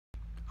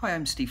Hi,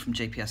 I'm Steve from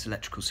JPS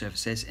Electrical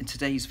Services. In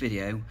today's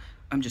video,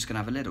 I'm just going to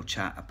have a little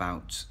chat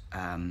about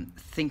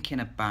thinking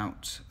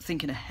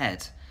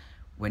ahead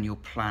when you're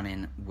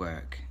planning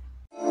work.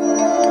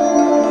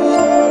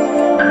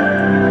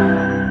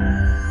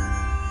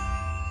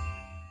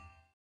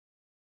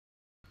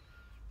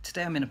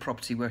 Today I'm in a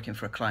property working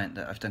for a client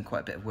that I've done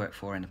quite a bit of work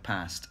for in the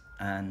past,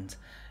 and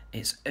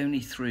it's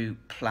only through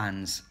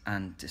plans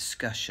and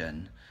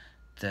discussion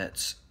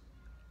that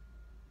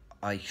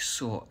I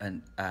saw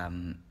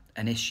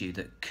an issue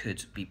that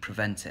could be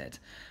prevented.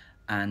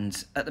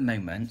 And at the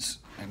moment,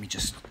 let me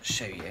just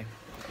show you.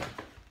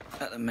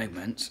 At the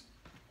moment,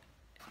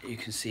 you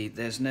can see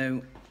there's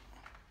no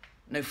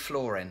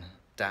flooring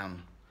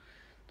down.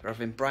 There have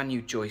been brand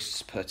new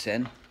joists put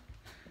in.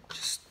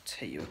 Just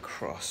take you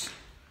across.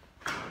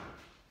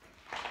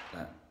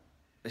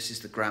 This is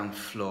the ground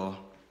floor,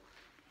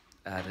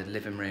 the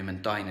living room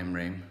and dining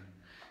room.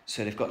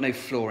 So they've got no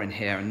floor in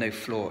here and no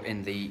floor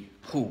in the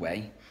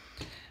hallway.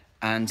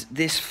 And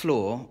this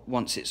floor,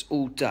 once it's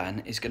all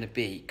done, is going to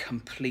be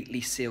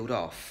completely sealed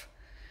off.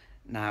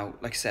 Now,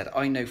 like I said,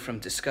 I know from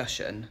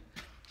discussion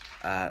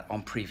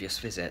on previous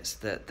visits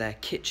that their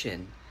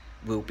kitchen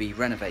will be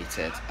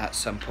renovated at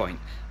some point.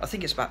 I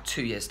think it's about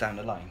 2 years down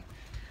the line.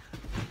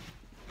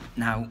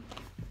 Now,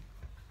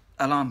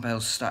 alarm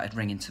bells started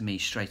ringing to me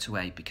straight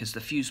away because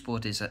the fuse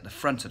board is at the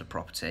front of the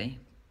property,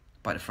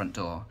 by the front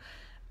door,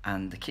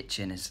 and the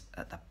kitchen is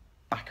at the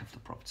back of the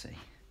property.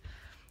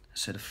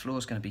 So the floor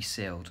is going to be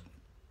sealed.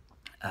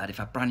 They've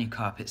had brand new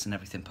carpets and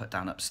everything put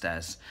down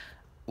upstairs,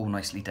 all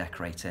nicely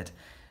decorated.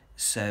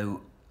 So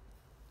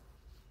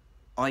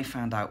I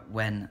found out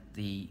when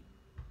the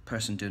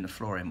person doing the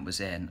flooring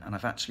was in, and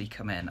I've actually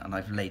come in and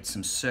I've laid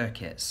some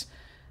circuits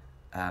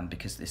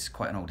because this is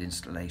quite an old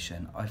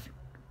installation. I've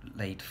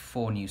laid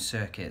 4 new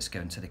circuits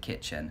going to the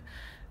kitchen,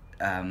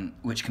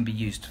 which can be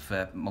used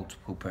for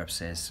multiple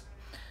purposes.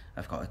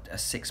 I've got a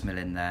 6mm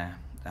in there,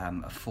 a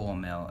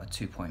 4mm, a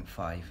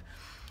 2.5.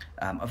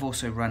 I've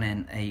also run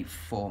in a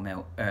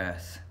 4mm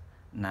earth.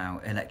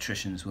 Now,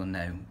 electricians will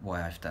know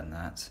why I've done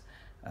that.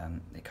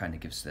 It kind of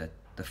gives the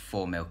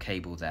 4mm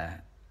cable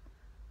there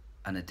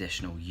an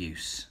additional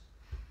use.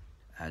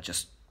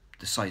 Just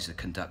the size of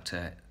the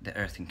conductor, the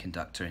earthing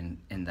conductor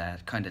in there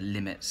kind of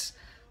limits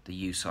the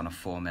use on a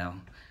 4mm.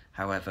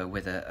 However,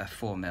 with a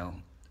 4mm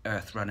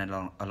earth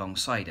running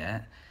alongside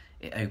it,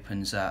 it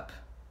opens up,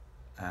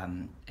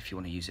 if you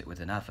want to use it with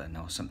an oven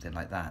or something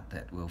like that,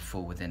 that will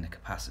fall within the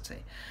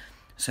capacity.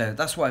 So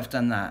that's why I've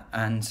done that,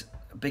 and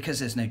because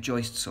there's no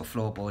joists or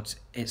floorboards,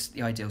 it's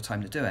the ideal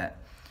time to do it.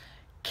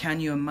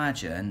 Can you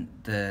imagine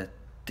the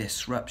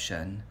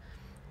disruption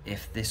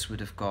if this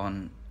would have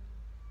gone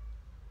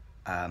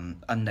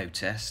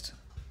unnoticed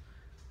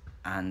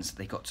and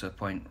they got to a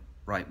point,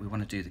 right, we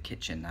want to do the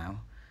kitchen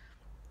now,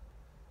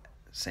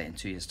 say in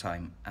 2 years'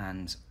 time,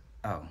 and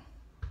oh,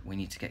 we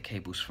need to get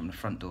cables from the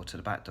front door to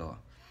the back door.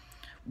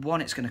 One,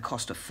 it's going to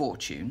cost a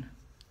fortune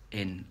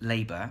in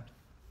labour,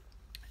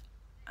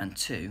 and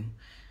 2,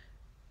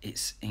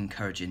 it's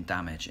encouraging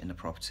damage in the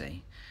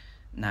property.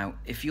 Now,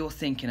 if you're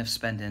thinking of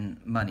spending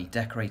money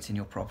decorating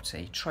your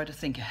property, try to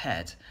think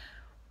ahead.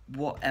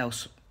 What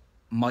else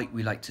might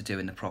we like to do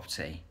in the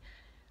property?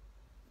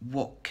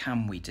 What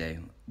can we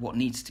do? What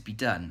needs to be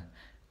done?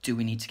 Do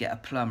we need to get a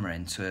plumber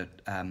in to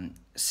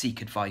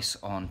seek advice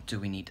on, do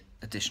we need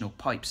additional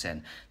pipes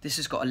in? This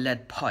has got a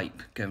lead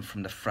pipe going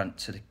from the front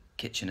to the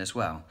kitchen as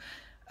well.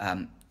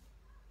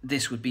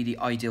 This would be the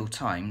ideal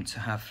time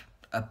to have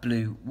a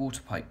blue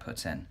water pipe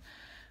put in.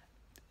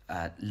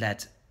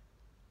 Lead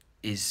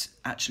is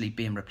actually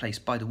being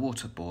replaced by the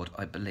water board,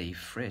 I believe,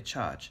 free of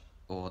charge,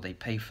 or they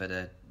pay for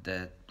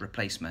the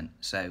replacement.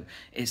 So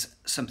it's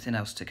something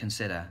else to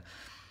consider.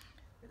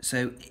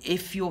 So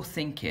if you're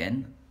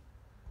thinking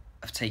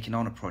of taking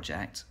on a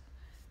project,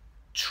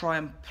 try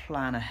and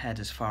plan ahead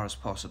as far as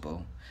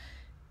possible.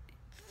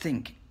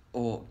 Think,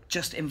 or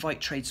just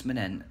invite tradesmen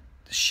in,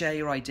 share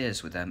your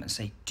ideas with them and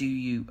say, do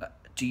you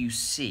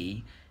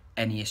see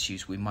any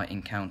issues we might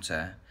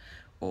encounter,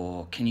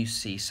 or can you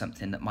see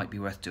something that might be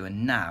worth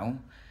doing now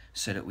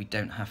so that we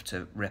don't have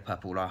to rip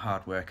up all our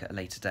hard work at a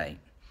later date?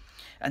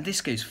 And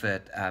this goes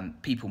for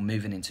people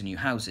moving into new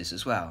houses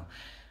as well.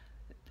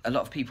 A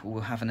lot of people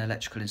will have an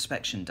electrical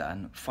inspection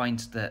done, find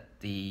that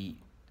the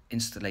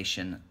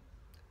installation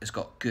has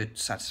got good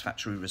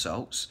satisfactory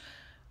results,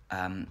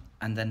 and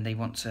then they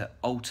want to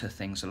alter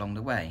things along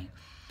the way.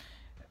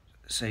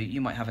 So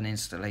you might have an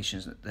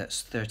installation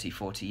that's 30,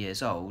 40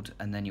 years old,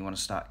 and then you want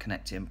to start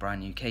connecting brand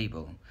new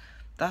cable.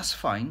 That's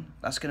fine,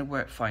 that's going to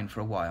work fine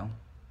for a while.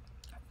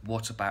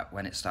 What about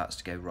when it starts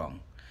to go wrong?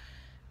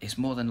 It's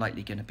more than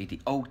likely going to be the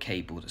old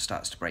cable that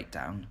starts to break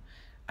down,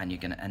 and you're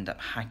going to end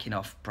up hacking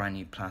off brand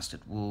new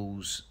plastered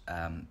walls,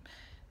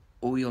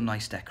 all your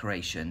nice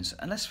decorations.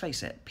 And let's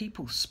face it,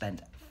 people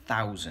spend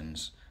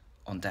thousands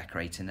on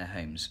decorating their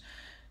homes.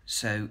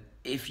 So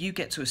if you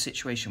get to a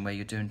situation where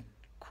you're doing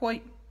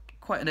quite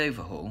an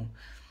overhaul,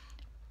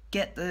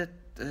 get the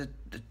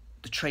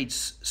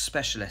trades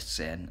specialists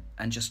in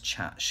and just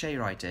chat, share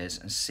your ideas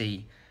and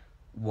see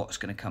what's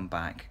going to come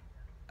back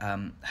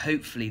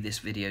Hopefully this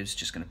video is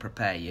just going to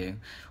prepare you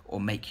or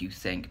make you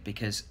think,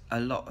 because a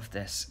lot of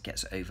this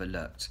gets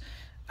overlooked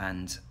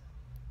and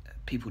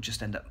people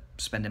just end up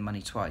spending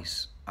money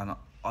twice, and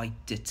I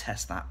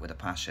detest that with a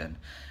passion.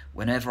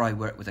 Whenever I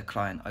work with a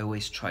client, I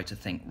always try to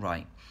think,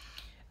 right,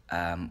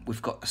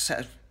 we've got a set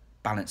of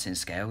balancing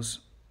scales,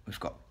 we've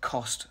got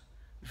cost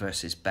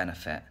versus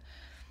benefit.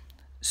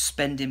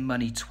 Spending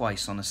money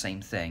twice on the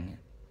same thing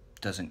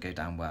doesn't go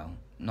down well,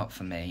 not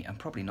for me, and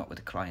probably not with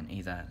a client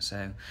either.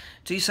 So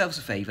do yourselves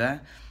a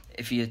favour,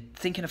 if you're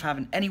thinking of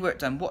having any work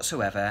done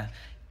whatsoever,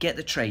 get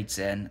the trades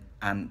in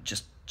and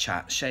just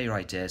chat, share your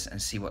ideas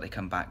and see what they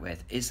come back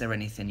with. Is there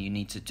anything you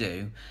need to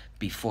do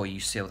before you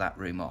seal that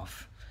room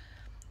off?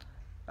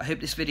 I hope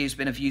this video has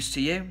been of use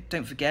to you.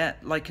 Don't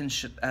forget, like and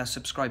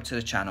subscribe to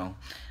the channel,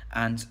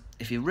 and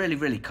if you're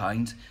really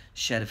kind,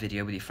 share the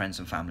video with your friends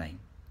and family.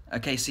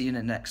 Okay, see you in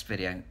the next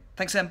video.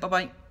 Thanks then, bye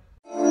bye.